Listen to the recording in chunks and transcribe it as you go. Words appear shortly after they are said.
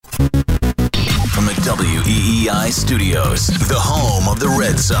From the WEEI studios, the home of the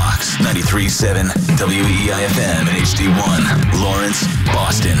Red Sox, 93.7 WEEI-FM and HD1, Lawrence,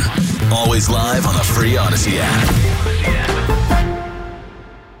 Boston. Always live on the free Odyssey app.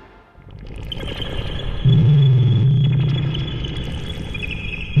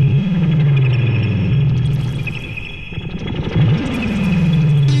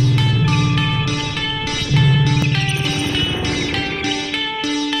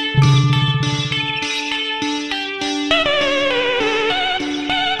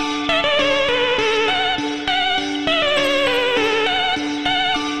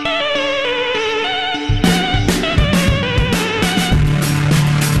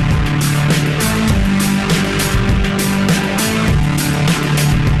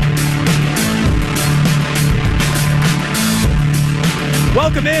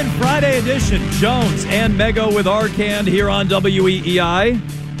 Welcome in, Friday edition. Jones and Mego with Arcand here on WEEI.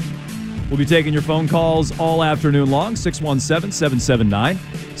 We'll be taking your phone calls all afternoon long,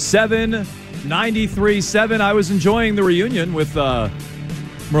 617-779-7937. I was enjoying the reunion with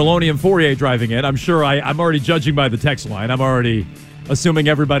Merloni and Fourier driving in. I'm sure I'm already judging by the text line. I'm already assuming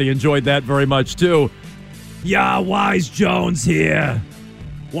everybody enjoyed that very much, too. Yeah, why is Jones here?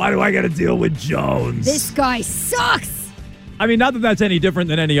 Why do I got to deal with Jones? This guy sucks. I mean, not that that's any different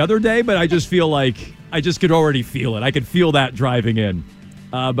than any other day, but I just feel like I just could already feel it. I could feel that driving in.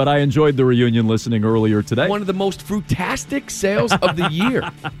 But I enjoyed the reunion listening earlier today. One of the most frutastic sales of the year.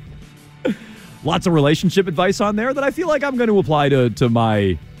 Lots of relationship advice on there that I feel like I'm going to apply to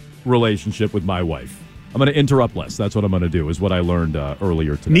my relationship with my wife. I'm going to interrupt less. That's what I'm going to do, is what I learned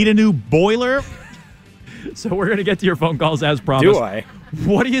earlier today. Need a new boiler? So we're going to get to your phone calls as promised. Do I?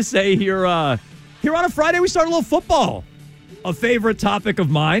 What do you say here? Here on a Friday, we start a little football. A favorite topic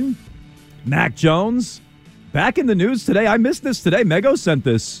of mine, Mac Jones, back in the news today. I missed this today. Mego sent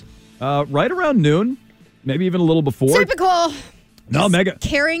this right around noon, maybe even a little before. Typical. No, Mego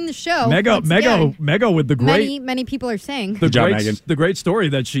carrying the show. Mego with the great. Many people are saying the great story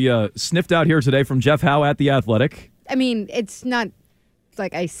that she sniffed out here today from Jeff Howe at The Athletic. I mean, it's not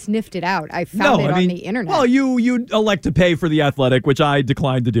like I sniffed it out. I found it on the internet. Well, you elect to pay for The Athletic, which I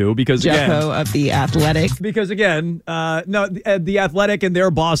declined to do because Jeff Howe of The Athletic. Because again, The Athletic and their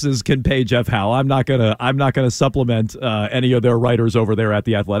bosses can pay Jeff Howe. I'm not gonna supplement any of their writers over there at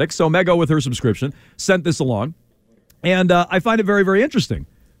The Athletic. So Mego, with her subscription, sent this along, and I find it very, very interesting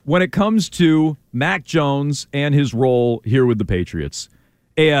when it comes to Mac Jones and his role here with the Patriots,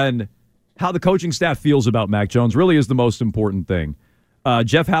 and how the coaching staff feels about Mac Jones really is the most important thing.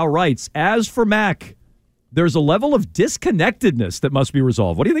 Jeff Howe writes, as for Mac, there's a level of disconnectedness that must be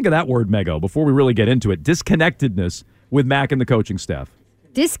resolved. What do you think of that word, Mego, before we really get into it? Disconnectedness with Mac and the coaching staff.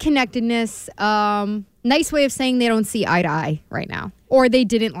 Disconnectedness, nice way of saying they don't see eye to eye right now. Or they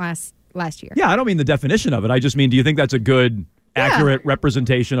didn't last year. Yeah, I don't mean the definition of it. I just mean, do you think that's a good, accurate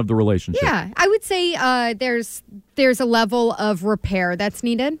representation of the relationship? Yeah, I would say there's a level of repair that's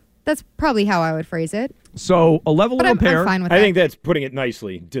needed. That's probably how I would phrase it. So a level of repair. I'm fine with that. I think that's putting it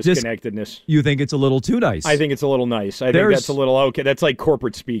nicely. Disconnectedness. You think it's a little too nice? I think it's a little nice. I think that's a little okay. That's like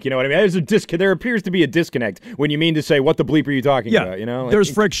corporate speak. You know what I mean? There appears to be a disconnect when you mean to say, "What the bleep are you talking about?" You know,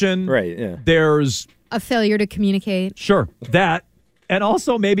 there's friction. Right. Yeah. There's a failure to communicate. Sure, that, and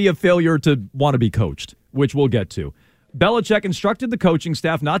also maybe a failure to want to be coached, which we'll get to. Belichick instructed the coaching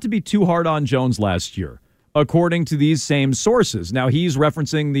staff not to be too hard on Jones last year, according to these same sources. Now, he's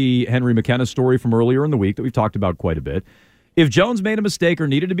referencing the Henry McKenna story from earlier in the week that we've talked about quite a bit. If Jones made a mistake or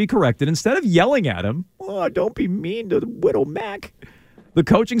needed to be corrected, instead of yelling at him, "Oh, don't be mean to the widow Mac," the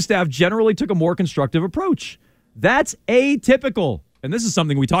coaching staff generally took a more constructive approach. That's atypical. And this is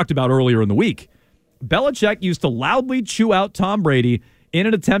something we talked about earlier in the week. Belichick used to loudly chew out Tom Brady in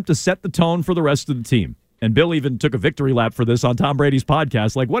an attempt to set the tone for the rest of the team. And Bill even took a victory lap for this on Tom Brady's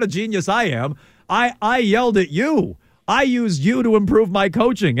podcast. Like, what a genius I am. I yelled at you. I used you to improve my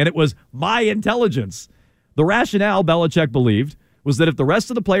coaching, and it was my intelligence. The rationale, Belichick believed, was that if the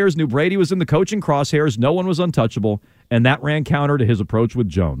rest of the players knew Brady was in the coaching crosshairs, no one was untouchable, and that ran counter to his approach with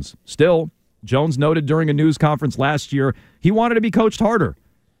Jones. Still, Jones noted during a news conference last year he wanted to be coached harder.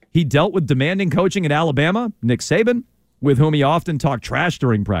 He dealt with demanding coaching at Alabama, Nick Saban, with whom he often talked trash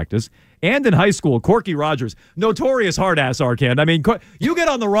during practice, and in high school, Corky Rogers, notorious hard-ass Arcand. I mean, you get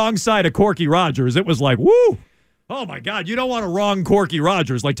on the wrong side of Corky Rogers, it was like, woo! Oh, my God, you don't want to wrong Corky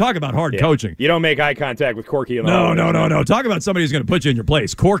Rogers. Like, talk about hard coaching. You don't make eye contact with Corky. No. Talk about somebody who's going to put you in your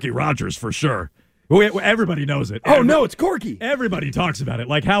place. Corky Rogers, for sure. Everybody knows it. No, it's Corky. Everybody talks about it.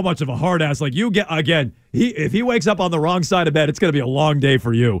 Like how much of a hard ass. Like you get, again, if he wakes up on the wrong side of bed, it's going to be a long day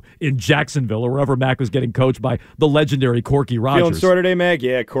for you in Jacksonville or wherever Mac was getting coached by the legendary Corky Rogers. Feeling sore today, Mac?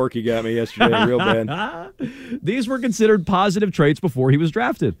 Yeah, Corky got me yesterday real bad. These were considered positive traits before he was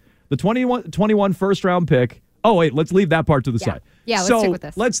drafted. The 21 first-round pick. Oh, wait, let's leave that part to the side. Yeah, let's so stick with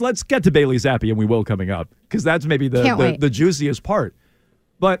this. Let's get to Bailey Zappi, and we will coming up, because that's maybe the juiciest part.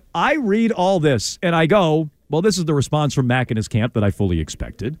 But I read all this, and I go, well, this is the response from Mac and his camp that I fully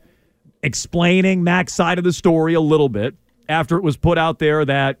expected. Explaining Mac's side of the story a little bit after it was put out there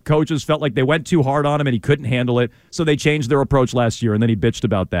that coaches felt like they went too hard on him and he couldn't handle it, so they changed their approach last year, and then he bitched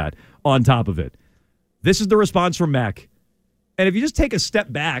about that on top of it. This is the response from Mac. And if you just take a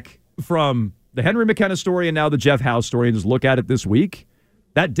step back from the Henry McKenna story and now the Jeff Howe story and just look at it this week,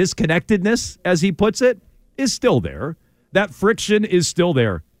 that disconnectedness, as he puts it, is still there. That friction is still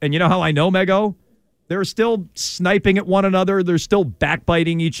there. And you know how I know, Mego? They're still sniping at one another. They're still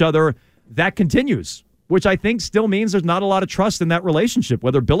backbiting each other. That continues, which I think still means there's not a lot of trust in that relationship.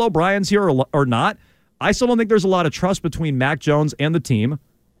 Whether Bill O'Brien's here or not, I still don't think there's a lot of trust between Mac Jones and the team,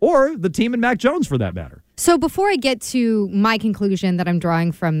 or the team and Mac Jones for that matter. So before I get to my conclusion that I'm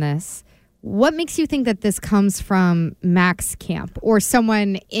drawing from this, what makes you think that this comes from Mac's camp or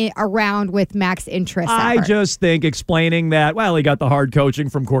someone around with Mac's interests? I just think explaining that, well, he got the hard coaching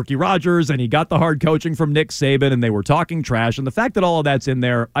from Corky Rogers and he got the hard coaching from Nick Saban and they were talking trash. And the fact that all of that's in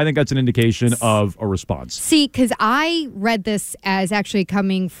there, I think that's an indication of a response. See, because I read this as actually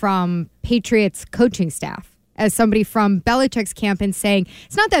coming from Patriots coaching staff, as somebody from Belichick's camp, and saying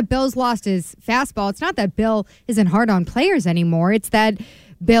it's not that Bill's lost his fastball. It's not that Bill isn't hard on players anymore. It's that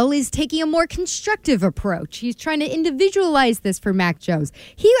Bill is taking a more constructive approach. He's trying to individualize this for Mac Jones.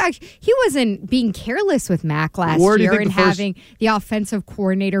 He wasn't being careless with Mac last year and having the offensive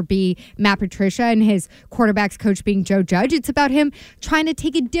coordinator be Matt Patricia and his quarterback's coach being Joe Judge. It's about him trying to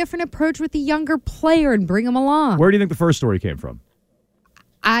take a different approach with the younger player and bring him along. Where do you think the first story came from?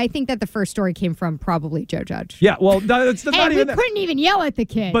 I think that the first story came from probably Joe Judge. Yeah, well, that's not even. We couldn't even yell at the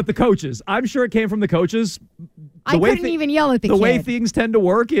kid. But the coaches, I'm sure it came from the coaches. I couldn't even yell at the kid. The way things tend to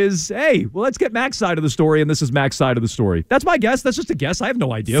work is, hey, well, let's get Mac's side of the story, and this is Mac's side of the story. That's my guess. That's just a guess. I have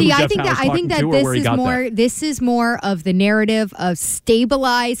no idea. See, I think that this is more of the narrative of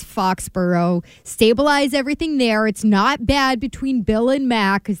stabilize Foxborough, stabilize everything there. It's not bad between Bill and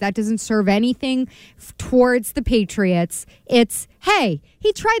Mac because that doesn't serve anything towards the Patriots. It's, hey,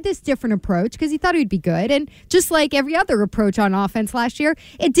 he tried this different approach because he thought it would be good. And just like every other approach on offense last year,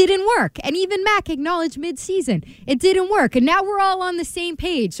 it didn't work. And even Mac acknowledged midseason it didn't work. And now we're all on the same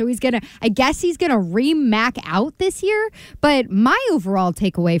page. So he's going to re-Mac out this year. But my overall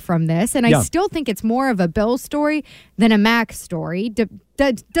takeaway from this, and I still think it's more of a Bill story than a Mac story.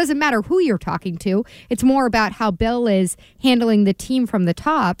 Doesn't matter who you're talking to. It's more about how Bill is handling the team from the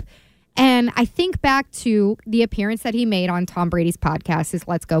top. And I think back to the appearance that he made on Tom Brady's podcast, his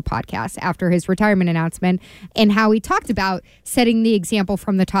Let's Go podcast, after his retirement announcement, and how he talked about setting the example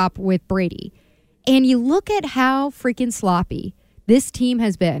from the top with Brady. And you look at how freaking sloppy this team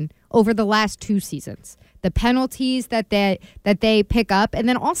has been over the last 2 seasons. The penalties that they pick up, and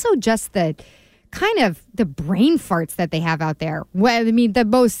then also just the kind of the brain farts that they have out there. Well, I mean, the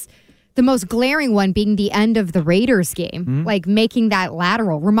most glaring one being the end of the Raiders game, like making that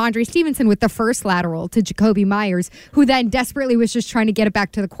lateral. Ramondre Stevenson with the first lateral to Jacoby Myers, who then desperately was just trying to get it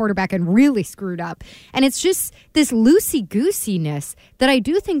back to the quarterback and really screwed up. And it's just this loosey-goosiness that I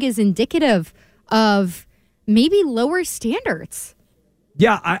do think is indicative of maybe lower standards.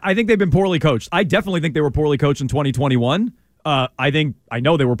 Yeah, I think they've been poorly coached. I definitely think they were poorly coached in 2021. I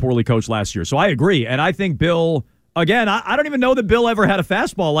know they were poorly coached last year. So I agree. And I think Bill... Again, I don't even know that Bill ever had a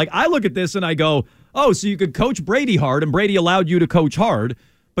fastball. Like, I look at this and I go, oh, so you could coach Brady hard and Brady allowed you to coach hard,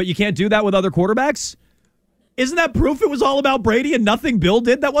 but you can't do that with other quarterbacks? Isn't that proof it was all about Brady and nothing Bill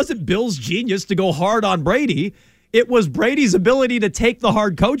did? That wasn't Bill's genius to go hard on Brady. It was Brady's ability to take the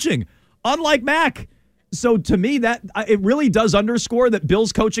hard coaching, unlike Mac. So to me, that it really does underscore that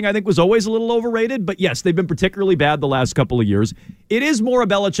Bill's coaching, I think, was always a little overrated. But yes, they've been particularly bad the last couple of years. It is more a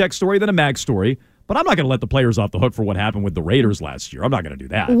Belichick story than a Mac story. But I'm not going to let the players off the hook for what happened with the Raiders last year. I'm not going to do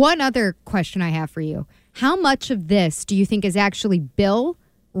that. One other question I have for you. How much of this do you think is actually Bill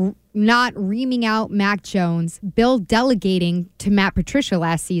not reaming out Mac Jones, Bill delegating to Matt Patricia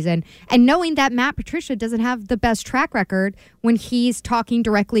last season, and knowing that Matt Patricia doesn't have the best track record when he's talking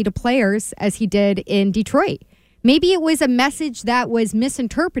directly to players as he did in Detroit? Maybe it was a message that was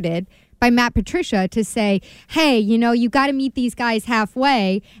misinterpreted by Matt Patricia to say, hey, you got to meet these guys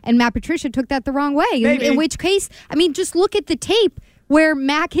halfway. And Matt Patricia took that the wrong way. In which case, I mean, just look at the tape where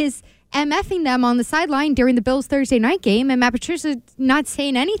Mac has MFing them on the sideline during the Bills Thursday night game, and Matt Patricia's not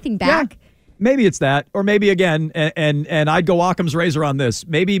saying anything back. Yeah. Maybe it's that, or maybe again, and I'd go Occam's razor on this.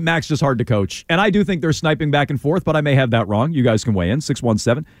 Maybe Mac's just hard to coach, and I do think they're sniping back and forth, but I may have that wrong. You guys can weigh in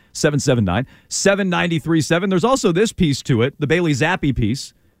 617-779-7937. There's also this piece to it, the Bailey Zappi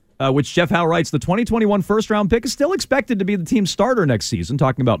piece, which Jeff Howe writes: the 2021 first-round pick is still expected to be the team's starter next season.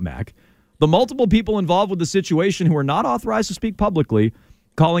 Talking about Mac, the multiple people involved with the situation who are not authorized to speak publicly,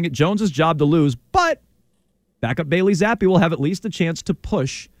 calling it Jones's job to lose, but backup Bailey Zappi will have at least a chance to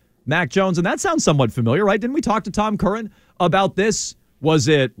push Mac Jones. And that sounds somewhat familiar, right? Didn't we talk to Tom Curran about this? Was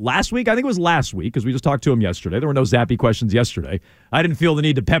it last week? I think it was last week because we just talked to him yesterday. There were no Zappi questions yesterday. I didn't feel the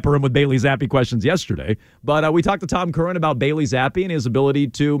need to pepper him with Bailey Zappi questions yesterday. But we talked to Tom Curran about Bailey Zappi and his ability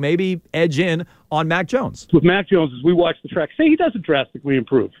to maybe edge in on Mac Jones. With Mac Jones, as we watch the track, say he doesn't drastically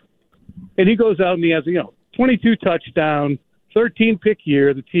improve. And he goes out and he has, 22 touchdown, 13-pick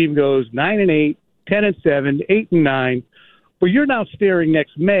year. The team goes 9-8, 10-7, 8-9. But you're now staring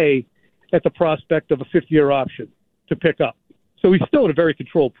next May at the prospect of a fifth-year option to pick up. So he's still at a very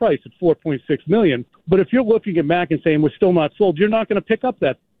controlled price at $4.6 million. But if you're looking at Mac and saying we're still not sold, you're not going to pick up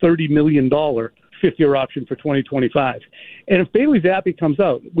that $30 million fifth-year option for 2025. And if Bailey Zappi comes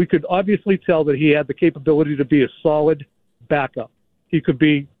out, we could obviously tell that he had the capability to be a solid backup. He could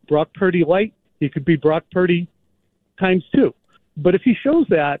be Brock Purdy light. He could be Brock Purdy times 2. But if he shows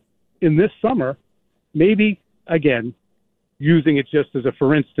that in this summer, maybe, again, using it just as a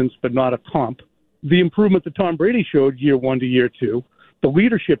for instance, but not a comp, the improvement that Tom Brady showed year 1 to year 2, the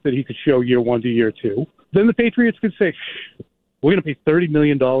leadership that he could show year 1 to year 2, then the Patriots could say, we're going to pay $30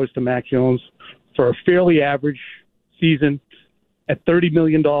 million to Mac Jones for a fairly average season at $30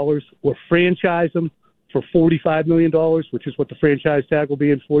 million. We'll franchise him for $45 million, which is what the franchise tag will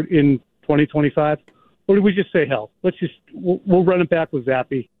be in 2025. Or do we just say, hell, we'll run it back with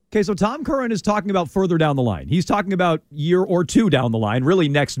Zappi? Okay, so Tom Curran is talking about further down the line. He's talking about year or 2 down the line, really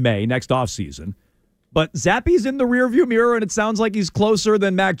next May, next offseason. But Zappi's in the rearview mirror, and it sounds like he's closer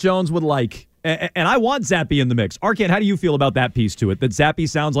than Mac Jones would like. And I want Zappi in the mix. Arcand, how do you feel about that piece to it? That Zappi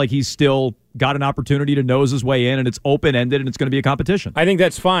sounds like he's still got an opportunity to nose his way in, and it's open-ended, and it's going to be a competition. I think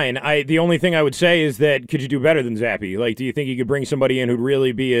that's fine. The only thing I would say is that could you do better than Zappi? Like, do you think you could bring somebody in who'd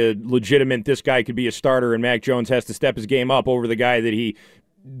really be a legitimate, this guy could be a starter, and Mac Jones has to step his game up over the guy that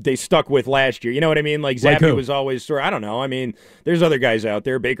they stuck with last year? You know what I mean? Like Zappi was always I don't know. I mean, there's other guys out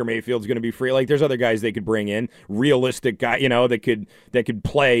there. Baker Mayfield's going to be free. Like there's other guys they could bring in, realistic guy, that could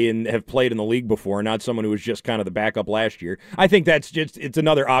play and have played in the league before, not someone who was just kind of the backup last year. I think it's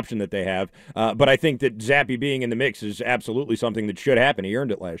another option that they have. But I think that Zappi being in the mix is absolutely something that should happen. He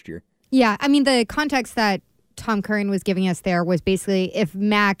earned it last year. Yeah, I mean, the context that Tom Curran was giving us there was basically if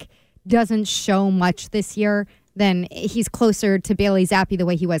Mac doesn't show much this year, then he's closer to Bailey Zappi the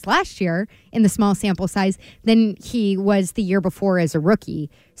way he was last year in the small sample size than he was the year before as a rookie.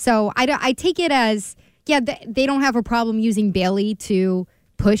 So I take it as, they don't have a problem using Bailey to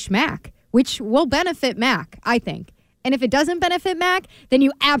push Mac, which will benefit Mac, I think. And if it doesn't benefit Mac, then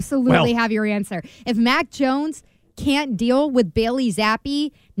you absolutely have your answer. If Mac Jones can't deal with Bailey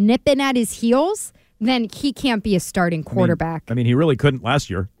Zappi nipping at his heels, then he can't be a starting quarterback. I mean he really couldn't last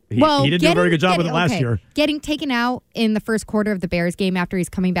year. He didn't do a very good job with it last year. Getting taken out in the first quarter of the Bears game after he's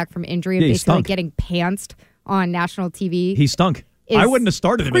coming back from injury and basically getting pantsed on national TV. He stunk. I wouldn't have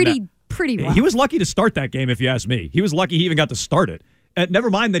started him in that. Pretty rough. He was lucky to start that game, if you ask me. He was lucky he even got to start it. Never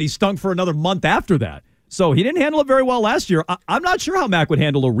mind that he stunk for another month after that. So he didn't handle it very well last year. I'm not sure how Mac would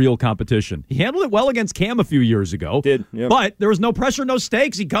handle a real competition. He handled it well against Cam a few years ago. Did, yep. But there was no pressure, no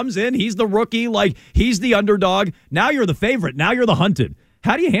stakes. He comes in, he's the rookie, like he's the underdog. Now you're the favorite. Now you're the hunted.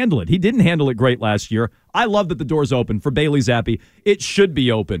 How do you handle it? He didn't handle it great last year. I love that the door's open for Bailey Zappi. It should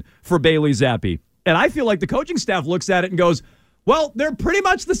be open for Bailey Zappi. And I feel like the coaching staff looks at it and goes, well, they're pretty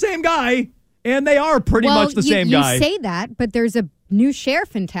much the same guy, and they are pretty much the same guy. You say that, but there's a new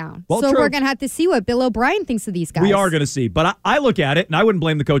sheriff in town. Well, so true. We're going to have to see what Bill O'Brien thinks of these guys. We are going to see. But I look at it, and I wouldn't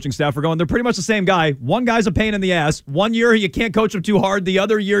blame the coaching staff for going, they're pretty much the same guy. One guy's a pain in the ass. 1 year, you can't coach him too hard. The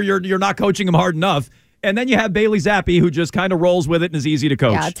other year, you're not coaching him hard enough. And then you have Bailey Zappi, who just kind of rolls with it and is easy to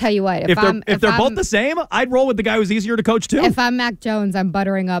coach. Yeah, I'll tell you what. If they're both the same, I'd roll with the guy who's easier to coach, too. If I'm Mac Jones, I'm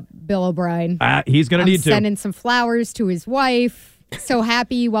buttering up Bill O'Brien. He's going to need to. Sending some flowers to his wife. So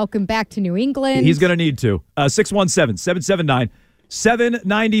happy. Welcome back to New England. He's going to need to. 617-779-7937.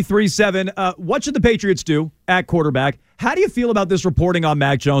 793.7. What should the Patriots do at quarterback? How do you feel about this reporting on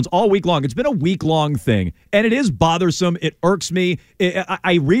Mac Jones all week long? It's been a week-long thing, and it is bothersome. It irks me.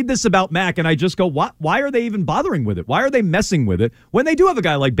 I read this about Mac, and I just go, why are they even bothering with it? Why are they messing with it when they do have a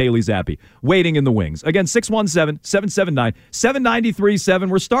guy like Bailey Zappi waiting in the wings? Again, 617-779-7937.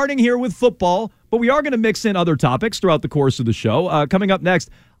 We're starting here with football, but we are going to mix in other topics throughout the course of the show. Coming up next,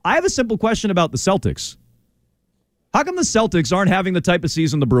 I have a simple question about the Celtics. How come the Celtics aren't having the type of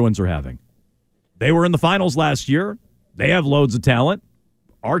season the Bruins are having? They were in the finals last year. They have loads of talent.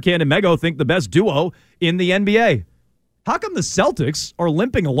 Arcan and Mego think the best duo in the NBA. How come the Celtics are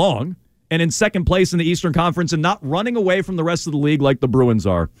limping along and in second place in the Eastern Conference and not running away from the rest of the league like the Bruins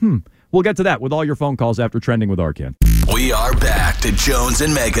are? We'll get to that with all your phone calls after Trending with Arcan. We are back to Jones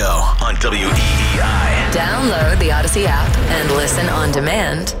and Mego on WEEI. Download the Odyssey app and listen on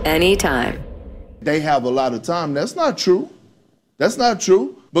demand anytime. They have a lot of time. That's not true. That's not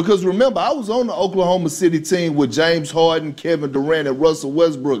true. Because remember, I was on the Oklahoma City team with James Harden, Kevin Durant, and Russell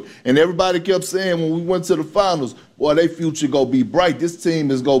Westbrook. And everybody kept saying when we went to the finals, boy, their future going to be bright. This team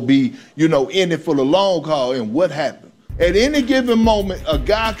is going to be, in it for the long haul. And what happened? At any given moment, a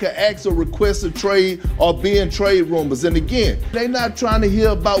guy could ask or request a trade or be in trade rumors. And again, they're not trying to hear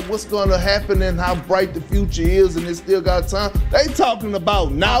about what's going to happen and how bright the future is and they still got time. They talking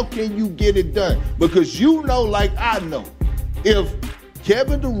about now can you get it done? Because like I know, if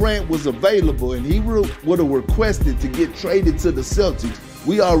Kevin Durant was available and he would have requested to get traded to the Celtics,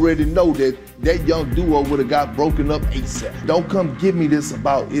 we already know that young duo would have got broken up ASAP. Don't come give me this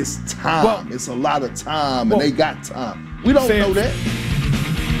about it's time. Well, it's a lot of time, and they got time. We don't know that.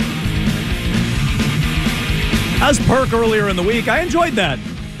 As Perk earlier in the week, I enjoyed that.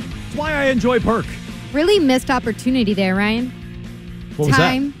 That's why I enjoy Perk. Really missed opportunity there, Ryan. What was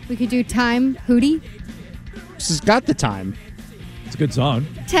Time. that? We could do Time, Hootie. This has got the time. It's a good song.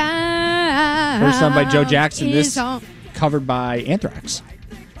 Time. First song by Joe Jackson. This on. covered by Anthrax.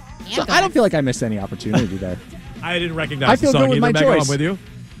 So I don't feel like I missed any opportunity there. I didn't recognize the song either, Mego, I'm with you.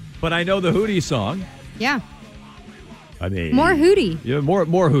 But I know the Hootie song. Yeah. I mean, more Hootie. Yeah, more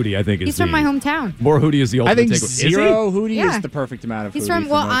Hootie, I think. He's from my hometown. More Hootie is the ultimate I think takeaway. zero Hootie is the perfect amount of He's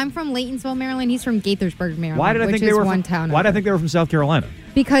Hootie. I'm from Laytonsville, Maryland. He's from Gaithersburg, Maryland. Why did I think they were from town? Why did I think they were from South Carolina?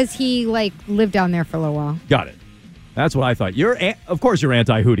 Because he lived down there for a little while. Got it. That's what I thought. Of course, you're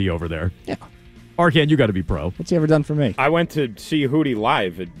anti-Hootie over there. Yeah. Arcan, you got to be pro. What's he ever done for me? I went to see Hootie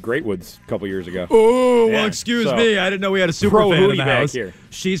live at Great Woods a couple years ago. Oh, well, excuse me. I didn't know we had a super fan in the house. Here.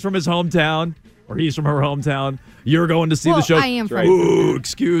 She's from his hometown, or he's from her hometown. You're going to see the show. I am from. Ooh,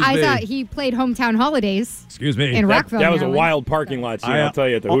 excuse me. I thought he played Hometown Holidays. Excuse me. In Rockville, that was a Maryland. wild parking lot scene. I'll tell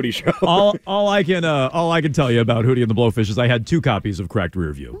you at the Hootie show. all I can tell you about Hootie and the Blowfish is I had 2 copies of Cracked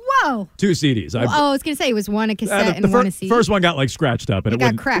Rear View. Whoa. 2 CDs. I was gonna say it was one a cassette and one a CD. First one got scratched up and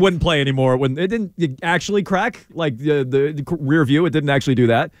it wouldn't play anymore. When it didn't actually crack the rear view, it didn't actually do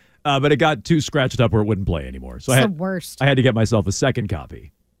that. But it got too scratched up where it wouldn't play anymore. So the worst. I had to get myself a second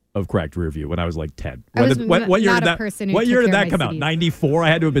copy of Cracked Rear View when I was 10. What year did that come out? 94? I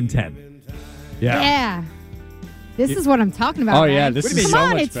had to have been 10. Yeah. This is what I'm talking about. Oh, yeah. This is so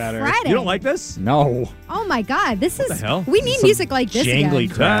much better. Friday. You don't like this? No. Oh, my God. This is. What the hell? We need music like this jangly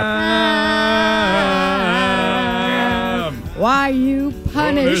again. crap. Why you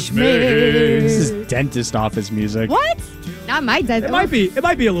punish me? This is dentist office music. What? Not my dentist. It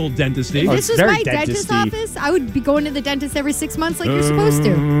might be a little dentisty. If this was my dentist office, I would be going to the dentist every 6 months like you're supposed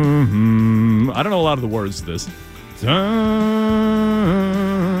to. I don't know a lot of the words to this.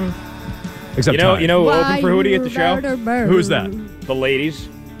 Except you know who opened for Hootie at the show? Who's that? The ladies.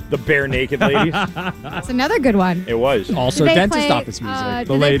 The bare naked ladies. That's another good one. It was. Also dentist office music.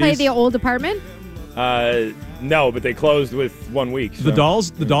 Did they play The Old Apartment? No, but they closed with 1 week. So. The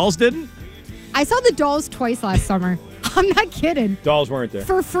Dolls didn't? I saw the Dolls twice last summer. I'm not kidding. Dolls weren't there.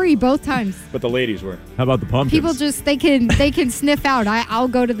 For free both times. But the ladies were. How about the Pumpkins? People just they can sniff out. I'll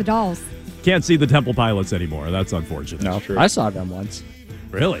go to the Dolls. Can't see the Temple Pilots anymore. That's unfortunate. No, I saw them once.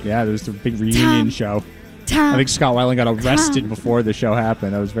 Really? Yeah, there was a big reunion show. I think Scott Weiland got arrested before the show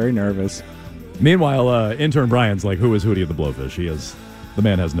happened. I was very nervous. Meanwhile, intern Brian's who is Hootie and the Blowfish? The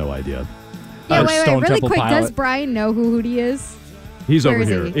man has no idea. Yeah, wait, really quick. Does Brian know who Hootie is? He's over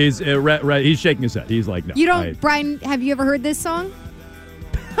here. He's he's shaking his head. He's like, no. You don't, Brian? Have you ever heard this song?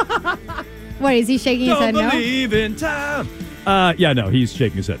 What is he shaking his head? No. Don't believe in time. Yeah, no, he's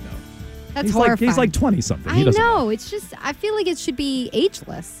shaking his head. No. That's horrifying. He's 20-something. I know. It's just I feel like it should be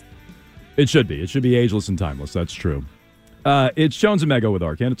ageless. It should be. It should be ageless and timeless. That's true. It's Jones and Mego with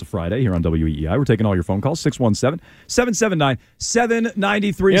Arcand. It's a Friday here on WEEI. We're taking all your phone calls,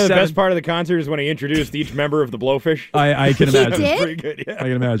 617-779-7937. Yeah, the best part of the concert is when he introduced each member of the Blowfish. I can imagine. He did? Pretty good, yeah. I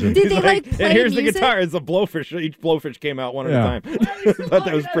can imagine. Did they play and here's music? the guitar. It's the Blowfish. Each Blowfish came out one at a time. I thought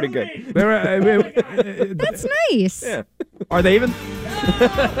that was pretty good. That's nice. Yeah. Are they even?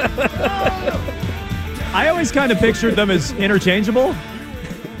 I always kind of pictured them as interchangeable.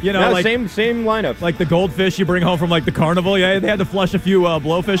 You know, No, like same lineup. like the goldfish you bring home from like the carnival. Yeah, they had to flush a few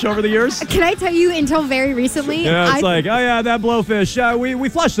blowfish over the years. Can I tell you, until very recently, Yeah, it's like, oh yeah, that blowfish. We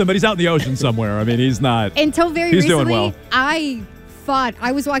flushed him, but he's out in the ocean somewhere. I mean, he's not. until very He's recently, doing well. I thought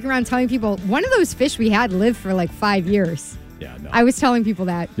I was walking around telling people one of those fish we had lived for like 5 years. Yeah, no. I was telling people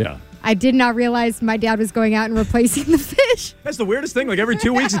that. Yeah. I did not realize my dad was going out and replacing the fish. That's the weirdest thing. Like every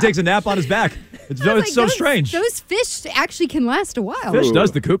 2 weeks, he takes a nap on his back. It's I was like, so those- strange. Those fish actually can last a while. Fish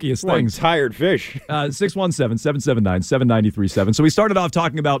does the kookiest One things. tired fish. 617-779-7937. So we started off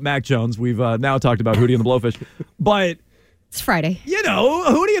talking about Mac Jones. We've now talked about Hootie and the Blowfish. But, It's Friday. you know,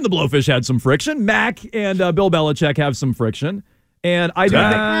 Hootie and the Blowfish had some friction. Mac and Bill Belichick have some friction. And I do think...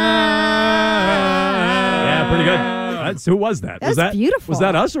 Yeah, pretty good. Who was that? That's beautiful. Was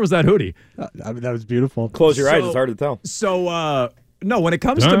that us or was that Hootie? That was beautiful. Close your eyes. It's hard to tell. So, no, when it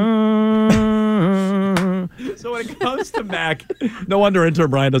comes to... So when it comes to Mac, no wonder intern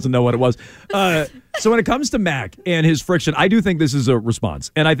Brian doesn't know what it was. So when it comes to Mac and his friction, I do think this is a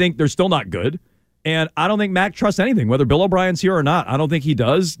response. And I think they're still not good. And I don't think Mac trusts anything, whether Bill O'Brien's here or not. I don't think he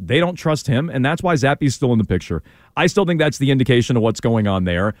does. They don't trust him. And that's why Zappy's still in the picture. I still think that's the indication of what's going on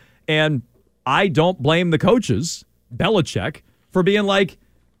there. And I don't blame the coaches, Belichick, for being like,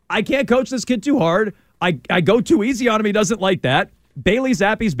 I can't coach this kid too hard. I go too easy on him. He doesn't like that. Bailey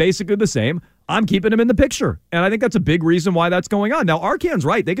Zappe's basically the same. I'm keeping him in the picture. And I think that's a big reason why that's going on. Now, Arcand's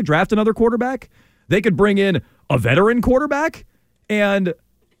right. They could draft another quarterback. They could bring in a veteran quarterback. And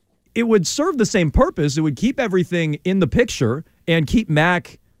it would serve the same purpose. It would keep everything in the picture and keep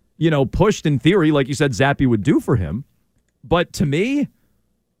Mac, pushed in theory, like you said Zappe would do for him. But to me,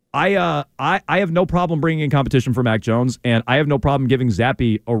 I have no problem bringing in competition for Mac Jones, and I have no problem giving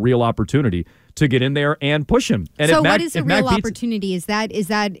Zappe a real opportunity to get in there and push him. And so what is a real opportunity? Is that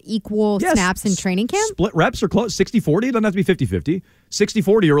equal snaps in training camp? Split reps or close, 60-40. It doesn't have to be 50-50.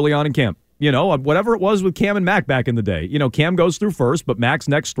 60-40 early on in camp. Whatever it was with Cam and Mac back in the day. Cam goes through first, but Mac's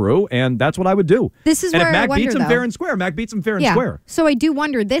next through, and that's what I would do. This is and where if Mac I wonder, beats him though. fair and square, Mac beats him fair and square. So I do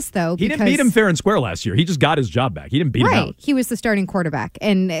wonder this, though. He didn't beat him fair and square last year. He just got his job back. He didn't beat him out. He was the starting quarterback.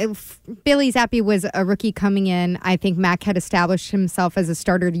 And Billy Zappe was a rookie coming in. I think Mac had established himself as a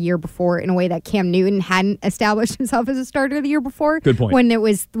starter the year before in a way that Cam Newton hadn't established himself as a starter the year before. Good point. When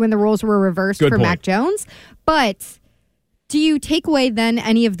the roles were reversed for Mac Jones. But do you take away then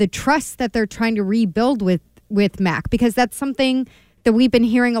any of the trust that they're trying to rebuild with Mac? Because that's something that we've been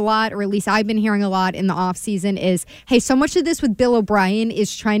hearing a lot, or at least I've been hearing a lot in the offseason is, hey, so much of this with Bill O'Brien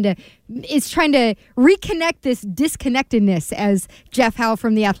is trying to reconnect this disconnectedness, as Jeff Howe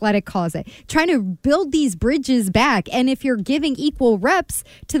from The Athletic calls it, trying to build these bridges back. And if you're giving equal reps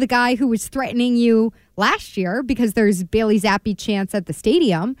to the guy who was threatening you last year because there's Bailey Zappe chants at the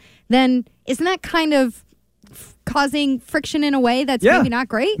stadium, then isn't that kind of causing friction in a way that's maybe not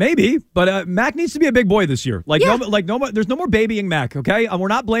great? Maybe, but Mac needs to be a big boy this year. There's no more babying Mac, okay? We're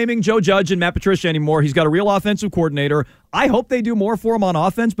not blaming Joe Judge and Matt Patricia anymore. He's got a real offensive coordinator. I hope they do more for him on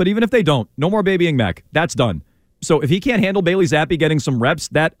offense, but even if they don't, no more babying Mac. That's done. So if he can't handle Bailey Zappe getting some reps,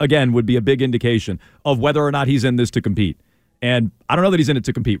 that, again, would be a big indication of whether or not he's in this to compete. And I don't know that he's in it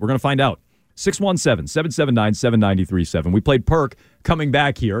to compete. We're going to find out. 617-779-7937. We played Perk coming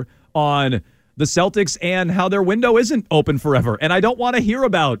back here on the Celtics and how their window isn't open forever. And I don't want to hear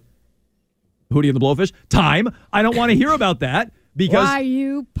about Hootie and the Blowfish. I don't want to hear about that because... Why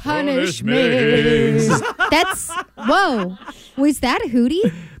you punish me? Whoa. Was that a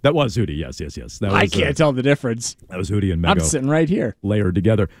Hootie? That was Hootie, yes. That was, I can't tell the difference. That was Hootie and Mego. I'm sitting right here. Layered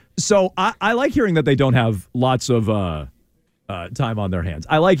together. So I like hearing that they don't have lots of time on their hands.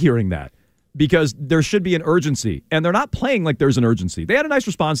 I like hearing that. Because there should be an urgency, and they're not playing like there's an urgency. They had a nice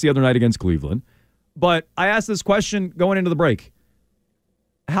response the other night against Cleveland, but I asked this question going into the break.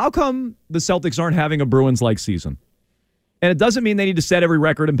 How come the Celtics aren't having a Bruins-like season? And it doesn't mean they need to set every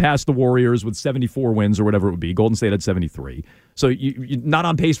record and pass the Warriors with 74 wins or whatever it would be. Golden State had 73. So you're not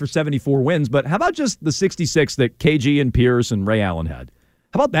on pace for 74 wins, but how about just the 66 that KG and Pierce and Ray Allen had?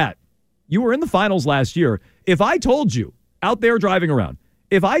 How about that? You were in the finals last year. If I told you out there driving around,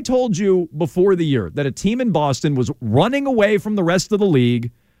 if I told you before the year that a team in Boston was running away from the rest of the league,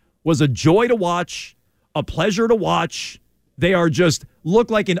 was a joy to watch, a pleasure to watch, they are just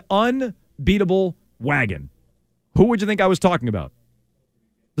look like an unbeatable wagon. Who would you think I was talking about?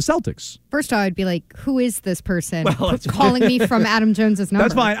 The Celtics. First, I would be like, "Who is this person calling me from Adam Jones's number?"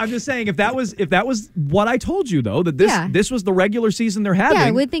 That's fine. I'm just saying if that was what I told you though, that this was the regular season they're having. Yeah,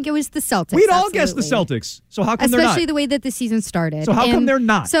 I would think it was the Celtics. We'd all guess the Celtics. So how come they're not? Especially the way that the season started. So how come they're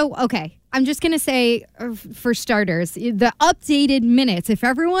not? So okay, I'm just gonna say for starters, the updated minutes. If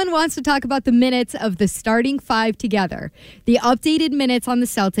everyone wants to talk about the minutes of the starting five together, the updated minutes on the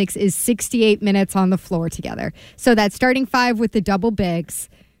Celtics is 68 minutes on the floor together. So that starting five with the double bigs.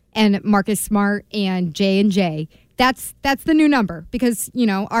 And Marcus Smart and J&J. That's the new number because,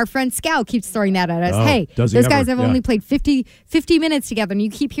 our friend Scout keeps throwing that at us. Hey, those guys have only played 50 minutes together, and you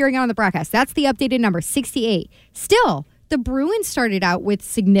keep hearing it on the broadcast. That's the updated number, 68. Still, the Bruins started out with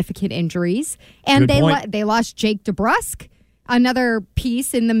significant injuries, and they lost Jake DeBrusk, another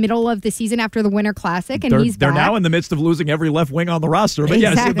piece in the middle of the season after the Winter Classic, and he's back. They're now in the midst of losing every left wing on the roster. But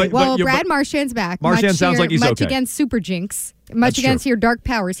exactly. Yes, Brad Marchand's back. Marchand sounds like he's much okay. Against Super Jinx. Much against your dark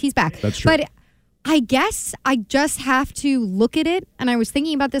powers. He's back. That's true. But I guess I just have to look at it, and I was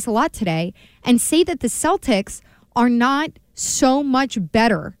thinking about this a lot today, and say that the Celtics are not so much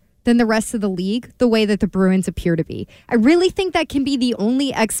better than the rest of the league the way that the Bruins appear to be. I really think that can be the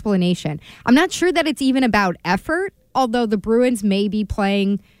only explanation. I'm not sure that it's even about effort, although the Bruins may be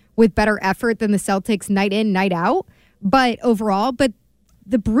playing with better effort than the Celtics night in, night out, but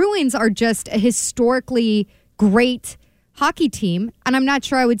the Bruins are just a historically great hockey team, and I'm not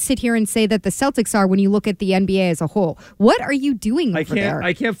sure I would sit here and say that the Celtics are when you look at the NBA as a whole. What are you doing over there?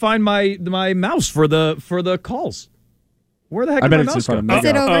 I can't find my mouse for the calls. Where the heck did my mouse go? Is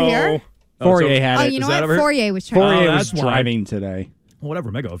it over here? Fourier had it. Oh, you know what? Fourier was trying. Fourier was driving today.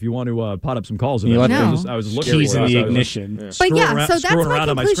 Whatever, Mego. If you want to pot up some calls, I was looking keys in the ignition. But so that's my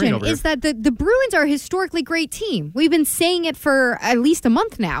conclusion is that the Bruins are a historically great team. We've been saying it for at least a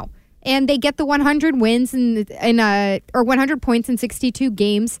month now. And they get the 100 wins or 100 points in 62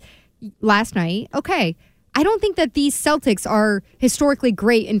 games last night. Okay. I don't think that these Celtics are historically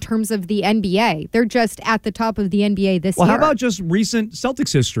great in terms of the NBA. They're just at the top of the NBA this year. Well, how about just recent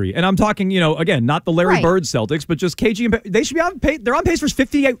Celtics history? And I'm talking, again, not the Larry Bird Celtics, but just KG and they should be on pace. They're on pace for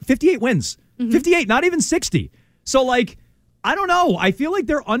 58 wins. Mm-hmm. 58, not even 60. So, I don't know. I feel like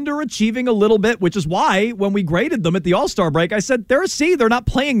they're underachieving a little bit, which is why when we graded them at the All-Star break, I said, they're a C. They're not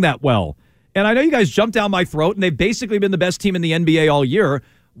playing that well. And I know you guys jumped down my throat, and they've basically been the best team in the NBA all year.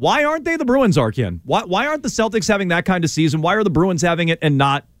 Why aren't they the Bruins, Arkin? Why aren't the Celtics having that kind of season? Why are the Bruins having it and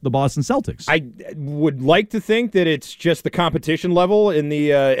not the Boston Celtics? I would like to think that it's just the competition level in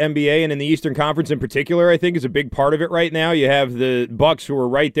the NBA and in the Eastern Conference in particular, I think, is a big part of it right now. You have the Bucks who are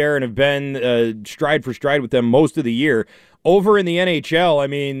right there and have been stride for stride with them most of the year. Over in the NHL, I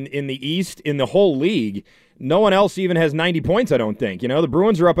mean, in the East, in the whole league, no one else even has 90 points, I don't think. The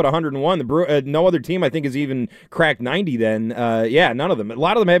Bruins are up at 101. No other team, I think, has even cracked 90 then. None of them. A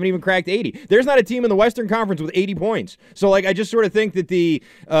lot of them haven't even cracked 80. There's not a team in the Western Conference with 80 points. So, I just sort of think that the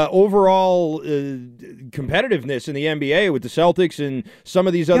overall competitiveness in the NBA with the Celtics and some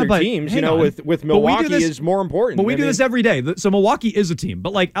of these other teams, with Milwaukee is more important. But we do this every day. So Milwaukee is a team.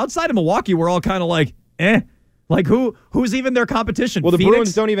 But, outside of Milwaukee, we're all kind of eh. Who's even their competition? Well, the Phoenix?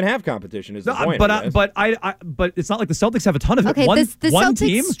 Bruins don't even have competition. Is the point? But it's not like the Celtics have a ton of it. Okay, the Celtics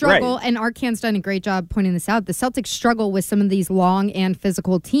team? struggle, and Arcan's done a great job pointing this out. The Celtics struggle with some of these long and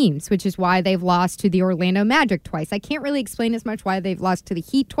physical teams, which is why they've lost to the Orlando Magic twice. I can't really explain as much why they've lost to the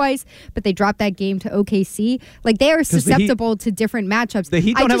Heat twice, but they dropped that game to OKC. They are susceptible to different matchups. The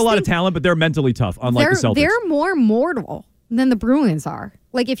Heat don't have a lot of talent, but they're mentally tough, unlike the Celtics. They're more mortal than the Bruins are.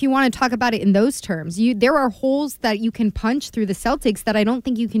 If you want to talk about it in those terms, there are holes that you can punch through the Celtics that I don't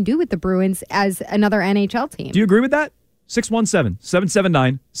think you can do with the Bruins as another NHL team. Do you agree with that?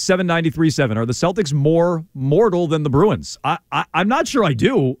 617-779-7937. Are the Celtics more mortal than the Bruins? I'm not sure I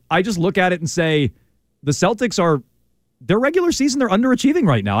do. I just look at it and say the Celtics are, their regular season, they're underachieving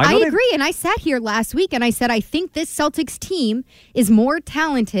right now. I agree, and I sat here last week and I said I think this Celtics team is more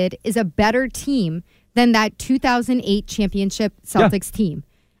talented, is a better team than that 2008 championship Celtics team.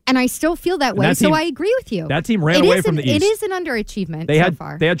 And I still feel that way, so I agree with you. That team ran away from the East. It is an underachievement so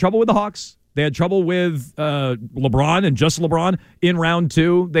far. They had trouble with the Hawks. They had trouble with LeBron and just LeBron in round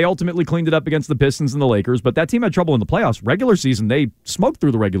 2. They ultimately cleaned it up against the Pistons and the Lakers, but that team had trouble in the playoffs. Regular season, they smoked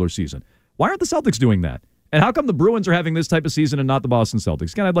through the regular season. Why aren't the Celtics doing that? And how come the Bruins are having this type of season and not the Boston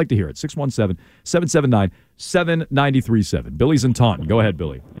Celtics? Again, I'd like to hear it. 617-779-7937. Billy's in Taunton. Go ahead,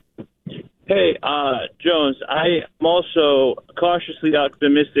 Billy. Hey, Jones, I am also cautiously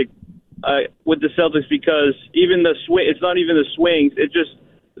optimistic with the Celtics because even it's not even the swings, it's just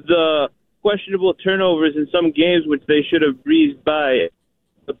the questionable turnovers in some games which they should have breezed by.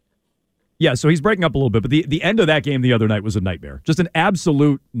 Yeah, so he's breaking up a little bit, but the end of that game the other night was a nightmare. Just an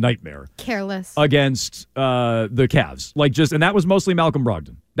absolute nightmare. Careless. Against the Cavs. And that was mostly Malcolm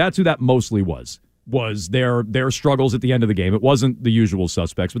Brogdon. That's who that mostly was their struggles at the end of the game. It wasn't the usual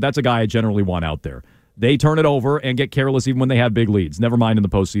suspects, but that's a guy I generally want out there. They turn it over and get careless even when they have big leads. Never mind in the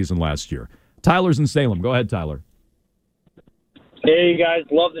postseason last year. Tyler's in Salem. Go ahead, Tyler. Hey, guys.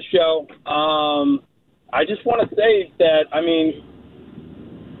 Love the show. I just want to say that,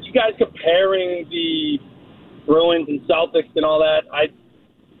 you guys comparing the Bruins and Celtics and all that,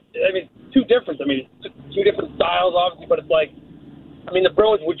 two different. Two different styles, obviously, but it's like, the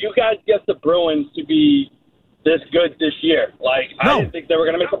Bruins, would you guys guess the Bruins to be this good this year? No. I didn't think they were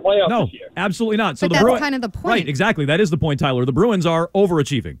going to make the playoffs this year. Absolutely not. So but that's kind of the point. Right, exactly. That is the point, Tyler. The Bruins are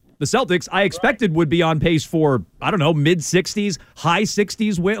overachieving. The Celtics, I expected would be on pace for, mid-60s, high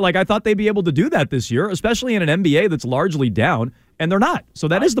 60s win. I thought they'd be able to do that this year, especially in an NBA that's largely down, and they're not. So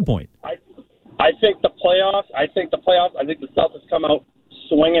that is the point. I think the playoffs, I think the Celtics come out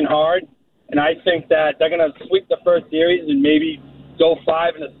swinging hard, and I think that they're going to sweep the first series and maybe go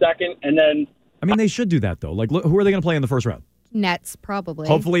 5 in the second, and then... they should do that, though. Who are they going to play in the first round? Nets, probably.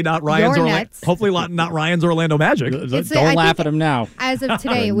 Hopefully not Ryan's not Ryan's Orlando Magic. Don't laugh at him now. As of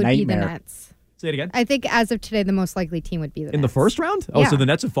today, it would be the Nets. Say it again. I think as of today, the most likely team would be the Nets. In the first round? Oh, so the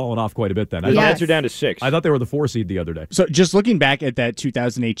Nets have fallen off quite a bit then. The Nets are down to 6. I thought they were the 4 seed the other day. So just looking back at that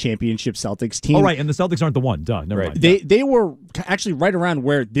 2008 championship Celtics team. Oh, right, and the Celtics aren't the one. Duh, never mind. They were actually right around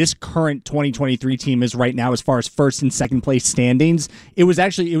where this current 2023 team is right now as far as first and second place standings. It was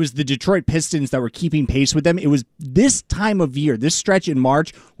the Detroit Pistons that were keeping pace with them. It was this time of year, this stretch in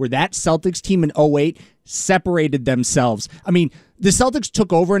March, where that Celtics team in 08 separated themselves. The Celtics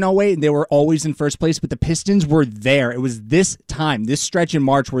took over in 08 and they were always in first place, but the Pistons were there. It was this stretch in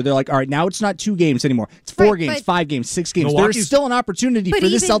March where they're like, all right, now it's not 2 games anymore. It's 4 games, 5 games, 6 games. There's still an opportunity for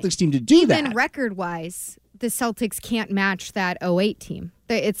this Celtics team to do that. Even record-wise, the Celtics can't match that 08 team.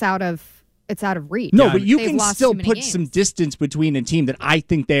 It's out of reach. No, but you can still put some distance between a team that I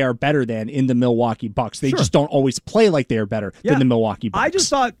think they are better than in the Milwaukee Bucks. They just don't always play like they are better than the Milwaukee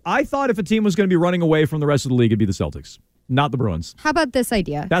Bucks. I thought if a team was going to be running away from the rest of the league, it'd be the Celtics, not the Bruins. How about this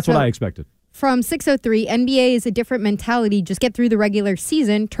idea? That's what I expected. From 603, NBA is a different mentality. Just get through the regular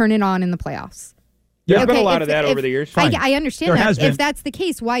season, turn it on in the playoffs. There's been a lot of that over the years. I understand that. If that's the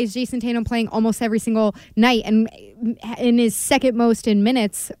case, why is Jason Tatum playing almost every single night and is second most in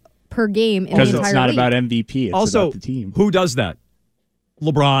minutes per game in the entire league? Because it's not about MVP. It's also about the team. Who does that?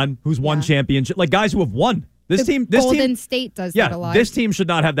 LeBron, who's won championship, guys who have won. Golden State does that a lot. This team should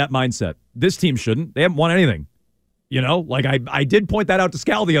not have that mindset. This team shouldn't. They haven't won anything. I did point that out to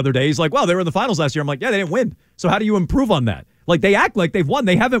Scal the other day. He's like, well, they were in the finals last year. I'm like, yeah, they didn't win. So how do you improve on that? They act like they've won.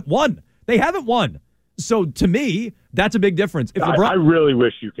 They haven't won. So to me, that's a big difference. If I really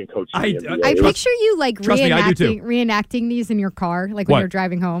wish you can coach. I picture you reenacting these in your car, when you're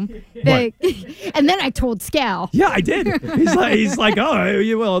driving home. And then I told Scal. Yeah, I did. He's like,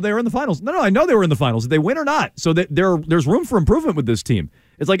 oh, well, they were in the finals. No, I know they were in the finals. Did they win or not? So there's room for improvement with this team.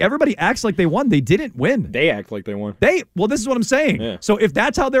 It's like everybody acts like they won. They didn't win. They act like they won. Well, this is what I'm saying. Yeah. So if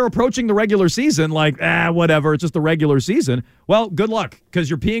that's how they're approaching the regular season, whatever, it's just the regular season, well, good luck,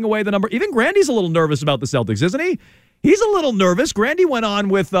 because you're peeing away the number. Even Grandy's a little nervous about the Celtics, isn't he? He's a little nervous. Grandy went on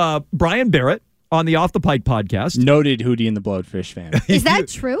with Brian Barrett on the Off the Pike podcast. Noted Hootie and the Blowfish fan. Is that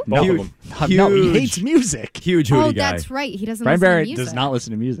true? Both of them. No, he hates music. Huge Hootie guy. Oh, that's right. He doesn't Brian listen Barrett to music. does not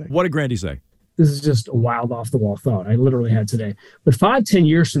listen to music. What did Grandy say? This is just a wild off-the-wall thought I literally had today. But 5-10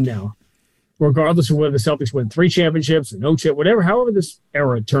 years from now, regardless of whether the Celtics win 3 championships or no chip, however this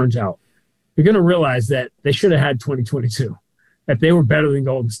era turns out, you're going to realize that they should have had 2022, that they were better than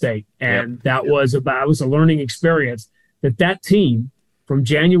Golden State. And that was a learning experience, that team from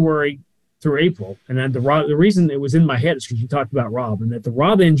January through April. And then the reason it was in my head is because you talked about Rob, and that the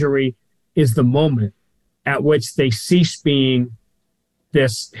Rob injury is the moment at which they cease being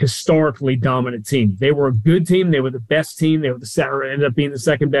this historically dominant team. They were a good team. They were the best team. They were ended up being the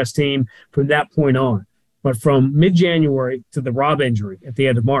second best team from that point on. But from mid-January to the Rob injury at the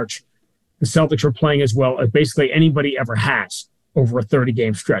end of March, the Celtics were playing as well as basically anybody ever has over a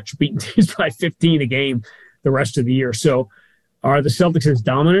 30-game stretch, beating teams by 15 a game the rest of the year. So are the Celtics as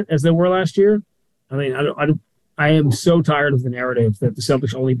dominant as they were last year? I am so tired of the narrative that the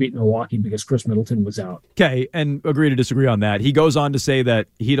Celtics only beat Milwaukee because Chris Middleton was out. Okay, and agree to disagree on that. He goes on to say that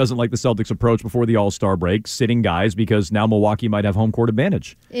he doesn't like the Celtics' approach before the All-Star break, sitting guys because now Milwaukee might have home court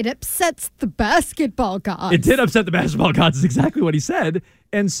advantage. It upsets the basketball gods. It did upset the basketball gods, is exactly what he said.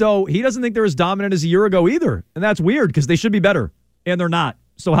 And so he doesn't think they're as dominant as a year ago either. And that's weird because they should be better, and they're not.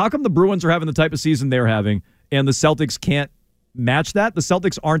 So how come the Bruins are having the type of season they're having and the Celtics can't match that. The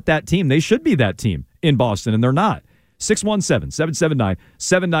Celtics aren't that team. They should be that team in Boston, and they're not.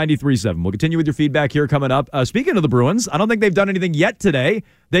 617-779-7937. We'll continue with your feedback here coming up. Speaking of the Bruins, I don't think they've done anything yet today.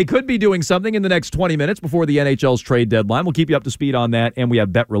 They could be doing something in the next 20 minutes before the NHL's trade deadline. We'll keep you up to speed on that, and we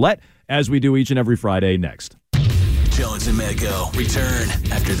have Bet Roulette, as we do each and every Friday next. Jones and Mego return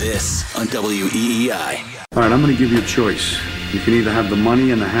after this on WEEI. All right, I'm going to give you a choice. You can either have the money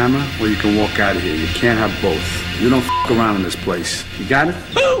and the hammer, or you can walk out of here. You can't have both. You don't f*** around in this place. You got it?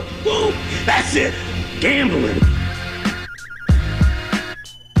 Boom, boom. That's it. Gambling.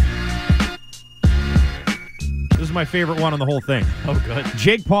 This is my favorite one on the whole thing. Oh, good.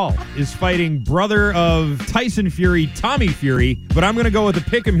 Jake Paul is fighting brother of Tyson Fury, Tommy Fury, but I'm going to go with the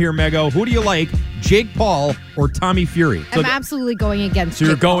pick'em here, Mego. Who do you like, Jake Paul or Tommy Fury? I'm absolutely going against So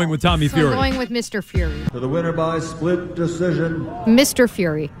you're Jake going Paul. with Tommy So Fury. I'm going with Mr. Fury. For the winner by split decision, Mr.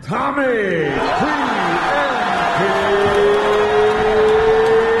 Fury. Tommy Fury.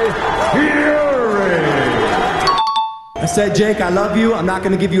 I said, Jake, I love you. I'm not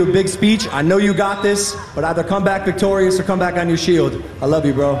going to give you a big speech. I know you got this, but either come back victorious or come back on your shield. I love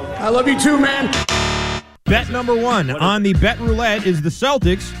you, bro. I love you too, man. Bet number one on the Bet Roulette is the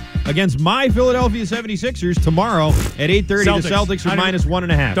Celtics against my Philadelphia 76ers tomorrow at 8:30. The Celtics are minus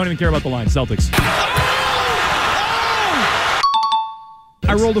 1.5. Don't even care about the line. Celtics.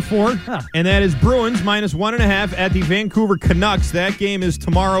 I rolled a 4, and that is Bruins minus 1.5 at the Vancouver Canucks. That game is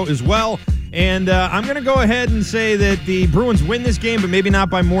tomorrow as well. And I'm going to go ahead and say that the Bruins win this game, but maybe not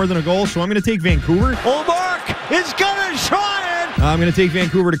by more than a goal. So I'm going to take Vancouver. Olmark is going to try it. I'm going to take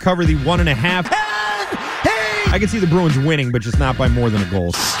Vancouver to cover the 1.5. I can see the Bruins winning, but just not by more than a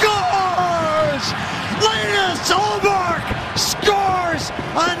goal. Scores! Linus Olmark scores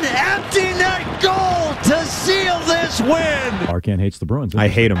an empty net goal to seal this win. Arcan hates the Bruins. I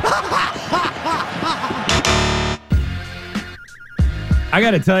hate them. I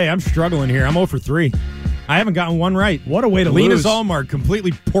got to tell you, I'm struggling here. I'm 0 for 3. I haven't gotten one right. What a way to Linus lose. Allmark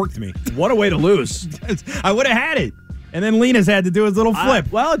completely porked me. What a way to lose. I would have had it. And then Linus had to do his little flip.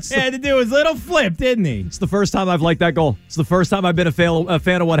 He had to do his little flip, didn't he? It's the first time I've liked that goal. It's the first time I've been a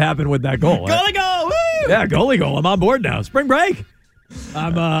fan of what happened with that goal. Goalie goal! Woo! Yeah, goalie goal. I'm on board now. Spring break.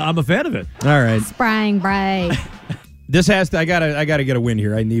 I'm a fan of it. All right. Spring break. This has to. I gotta get a win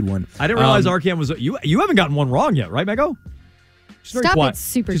here. I need one. I didn't realize Arcan was. You haven't gotten one wrong yet, right, Mego? She's very Stop quiet. it,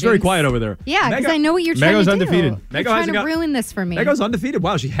 Super She's very Jinx. quiet over there. Yeah, because I know what you're trying Mego's to undefeated. do. Mego You're trying hasn't to ruin this for me. Mego's undefeated.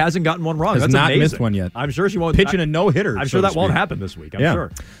 Wow, she hasn't gotten one wrong. Has That's not amazing. missed one yet. I'm sure she won't. Pitching a no-hitter. I'm so sure to that won't speak. happen this week. I'm Yeah.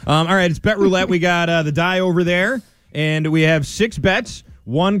 sure. All right, it's Bet Roulette. We got the die over there, and we have 6 bets,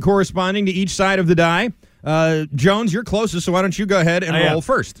 one corresponding to each side of the die. Jones, you're closest, so why don't you go ahead and roll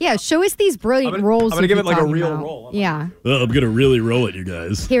first? Yeah, show us these brilliant rolls. I'm gonna give you're it like a talking real about. roll. Yeah. I'm going to really roll it, you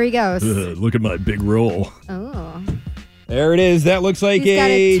guys. Here he goes. Look at my big roll. Oh. There it is. That looks like He's got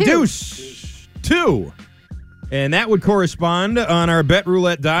a a 2. deuce. 2. And that would correspond on our Bet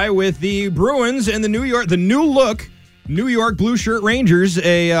Roulette die with the Bruins and the new look New York Blue Shirt Rangers,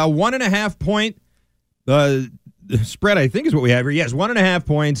 a 1.5 point spread, I think is what we have here. Yes, 1.5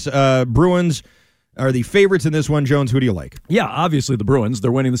 points. Bruins are the favorites in this one. Jones, who do you like? Yeah, obviously the Bruins.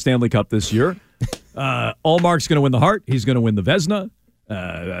 They're winning the Stanley Cup this year. Allmark's going to win the Hart. He's going to win the Vezina.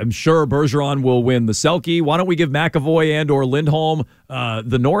 I'm sure Bergeron will win the Selke. Why don't we give McAvoy and or Lindholm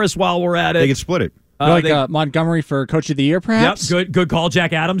the Norris while we're at it? They can split it. Montgomery for Coach of the Year, perhaps? Yep, good call.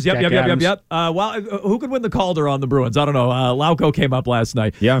 Jack Adams. Yep. Well, who could win the Calder on the Bruins? I don't know. Lauco came up last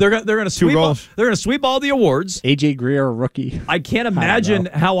night. Yeah. They're going to sweep. goals. They're going to sweep all the awards. AJ Greer, rookie. I can't imagine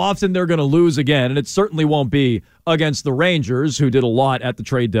how often they're going to lose again, and it certainly won't be against the Rangers, who did a lot at the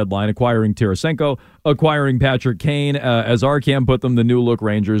trade deadline, acquiring Tarasenko, acquiring Patrick Kane, as Arcam put them, the new look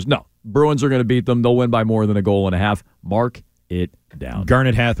Rangers. No, Bruins are going to beat them. They'll win by more than a goal and a half. Mark it down.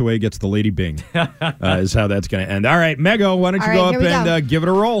 Garnet Hathaway gets the Lady Bing is how that's going to end. All right, Mego, why don't you go up and give it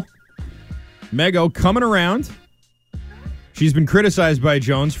a roll? Mego coming around. She's been criticized by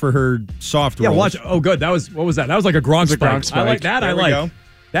Jones for her soft rolls. Yeah, watch. Oh, good. What was that? That was like a Gronk spike. I like that. There we go.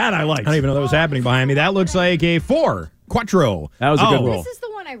 That I like. I don't even know that was happening behind me. That looks like a 4. Quattro. That was a good roll. This is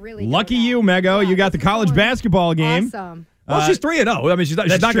the one I really Lucky you, Mego. You got the college basketball game. Awesome. Well, she's 3-0. I mean, she's not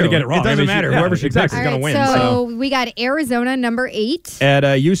going to get it wrong. It doesn't matter. Whoever she picks is going to win. So we got Arizona, number 8. At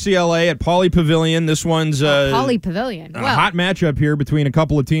UCLA at Pauley Pavilion. This one's Pauley Pavilion. a hot matchup here between a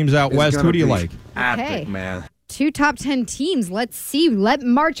couple of teams out west. Who do you like? Okay. Man. 2 top 10 teams. Let's see. Let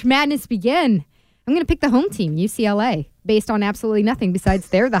March Madness begin. I'm going to pick the home team, UCLA, based on absolutely nothing besides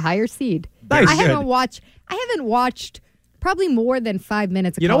they're the higher seed. Nice. I haven't watched probably more than 5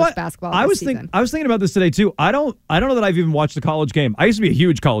 minutes of college basketball I this was season. I was thinking about this today too. I don't know that I've even watched the college game. I used to be a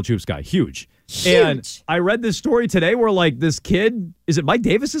huge college hoops guy, huge. And I read this story today where, like, this kid, is it Mike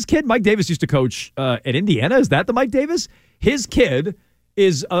Davis's kid? Mike Davis used to coach at Indiana. Is that the Mike Davis? His kid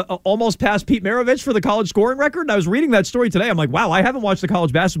is almost past Pete Maravich for the college scoring record. And I was reading that story today. I'm like, wow, I haven't watched a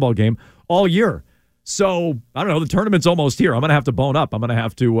college basketball game all year. So, I don't know, the tournament's almost here. I'm going to have to bone up. I'm going to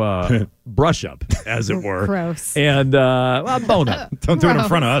have to brush up, as it were. Gross. And, well, bone up. Don't do it in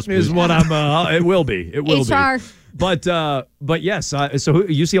front of us, please. Is what I'm, it will be. It will HR. be. But yes, so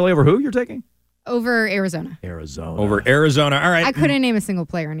UCLA over who you're taking? Over Arizona. Over Arizona. All right. I couldn't name a single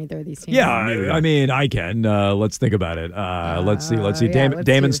player on either of these teams. Yeah, I mean, I can. Let's think about it. Let's see. yeah,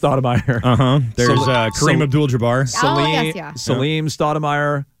 Damon Stoudemire. There's Kareem Abdul-Jabbar. Salim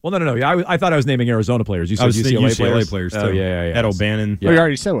Stoudemire. Well, no. Yeah, I thought I was naming Arizona players. You said UCLA players too. Oh, yeah. Ed O'Bannon. Yeah. We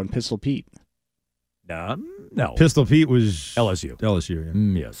already said one. Pistol Pete. No. Pistol Pete was LSU.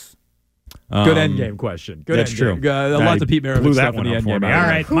 LSU. Yeah. Yes. Good end game question. Good that's end true. Game. A lot to Pete Maravich blew that stuff one in the up end for game. me. All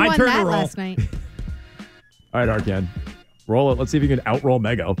right, Who my won turn that to roll. last night? All right, Arcan. Roll it. Let's see if you can outroll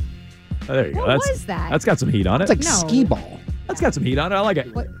Mego. Oh, there you go. What was that? That's got some heat on it. It's like skee ball. That's got some heat on it. I like it.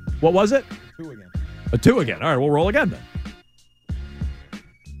 What was it? 2 again. A 2 again. All right, we'll roll again then.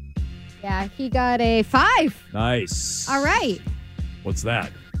 Yeah, he got a 5. Nice. All right. What's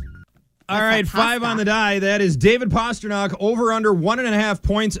that? All right, 5 on the die. That is David Pasternak over under 1.5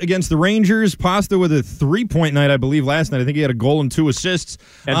 points against the Rangers. Pasta with a 3-point night, I believe, last night. I think he had a goal and 2 assists.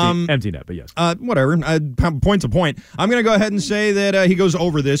 Empty net, but yes. Whatever. Point's a point. I'm going to go ahead and say that he goes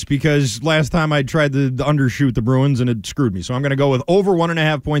over this because last time I tried to undershoot the Bruins and it screwed me. So I'm going to go with over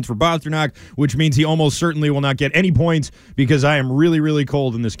 1.5 points for Pasternak, which means he almost certainly will not get any points because I am really, really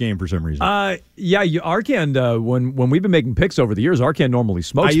cold in this game for some reason. Yeah, Arcan, when we've been making picks over the years, Arcan normally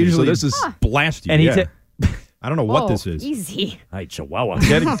smokes me, so this is blast you. And I don't know what this is. Easy. Hey, Chihuahua.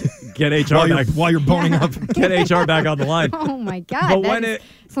 Get HR back. While you're boning up. Get HR back on the line. Oh, my God. That's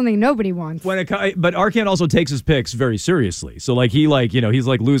something nobody wants. But Arcan also takes his picks very seriously. So, he's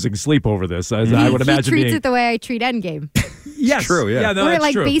losing sleep over this. I would imagine he treats it the way I treat Endgame. Yes. True, yeah. Yeah, no,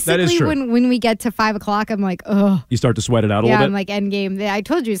 that's true. Basically, that is true. when we get to 5 o'clock, I'm like, ugh. You start to sweat it out a Yeah, little I'm bit? like, Endgame. I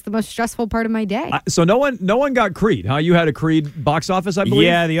told you, it's the most stressful part of my day. So no one got Creed, huh? You had a Creed box office, I believe?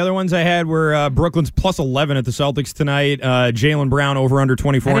 Yeah, the other ones I had were Brooklyn's plus 11 at the Celtics tonight. Jaylen Brown over under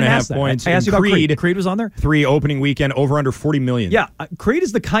 24.5 points. I asked you about Creed. Creed was on there? 3 opening weekend over under 40 million. Yeah, Creed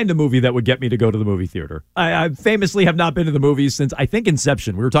is the kind of movie that would get me to go to the movie theater. I famously have not been to the movies since, I think,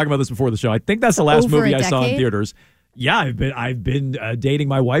 Inception. We were talking about this before the show. I think that's the last movie I saw in theaters. Yeah, I've been dating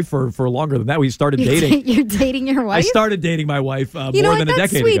my wife for longer than that. We started dating. You're dating your wife? I started dating my wife more than a decade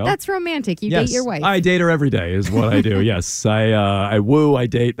That's sweet. ago. That's romantic. You Yes, date your wife. I date her every day is what I do. Yes, I woo, I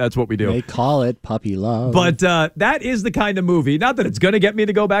date. That's what we do. They call it puppy love. But that is the kind of movie, not that it's going to get me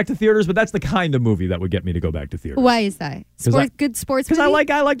to go back to theaters, but that's the kind of movie that would get me to go back to theaters. Why is that? Good sports Because movie?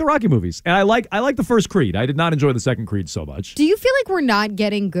 I like the Rocky movies. And I like the first Creed. I did not enjoy the second Creed so much. Do you feel like we're not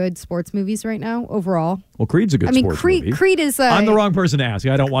getting good sports movies right now overall? Well, Creed's a good sports movie. Creed is I'm the wrong person to ask.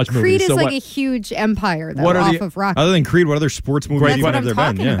 I don't watch movies. Creed is so like what? a huge empire, though, What are off of Rocky. Other than Creed, what other sports movies That's what have I'm there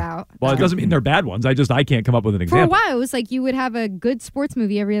talking been? about. Well, it doesn't mean they're bad ones. I can't come up with an For a example. while, it was like you would have a good sports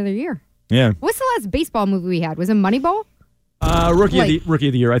movie every other year. Yeah. What's the last baseball movie we had? Was it Moneyball? Rookie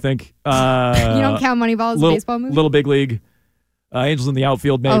of the year, I think. You don't count Moneyball as a baseball movie? Little Big League. Angels in the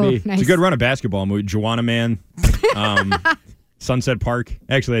Outfield, maybe. Oh, nice. It's a good run of basketball movie. Joanna Man. Sunset Park.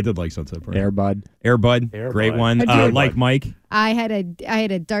 Actually, I did like Sunset Park. Air Bud. Great one. Like Mike. I had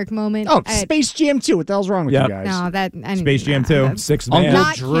a dark moment. Oh, Space Jam 2. What the hell's wrong with you guys? No, that Space Jam 2. Sixth Man.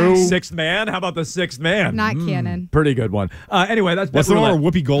 Not Drew. Sixth Man. How about the Sixth Man? Not canon. Pretty good one. Anyway, that's the one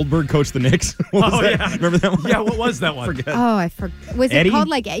where Whoopi Goldberg coached the Knicks. What was that? Yeah. Remember that one? Yeah, what was that one? Forget. Oh, I forgot. Was Eddie? it called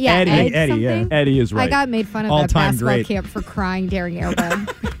like Eddie, Ed yeah. something? Eddie is right. I got made fun of All at time basketball great. camp for crying during Air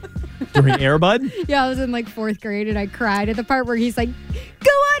Bud. During Air Bud? Yeah, I was in like 4th grade and I cried at the part where he's like, "Go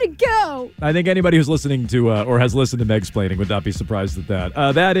on and go." I think anybody who's listening to or has listened to Meg explaining would not be surprised at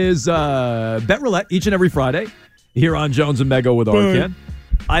that. That is Bet Roulette each and every Friday here on Jones and Mego with Arcan.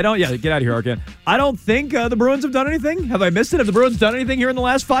 Get out of here, Arcan. I don't think the Bruins have done anything. Have I missed it? Have the Bruins done anything here in the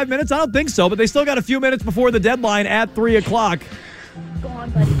last 5 minutes? I don't think so, but they still got a few minutes before the deadline at 3 o'clock. Go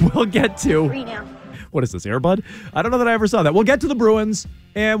on, buddy. We'll get to. 3 now. What is this, Air Bud? I don't know that I ever saw that. We'll get to the Bruins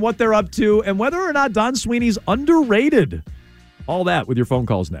and what they're up to and whether or not Don Sweeney's underrated. All that with your phone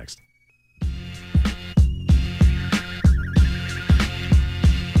calls next.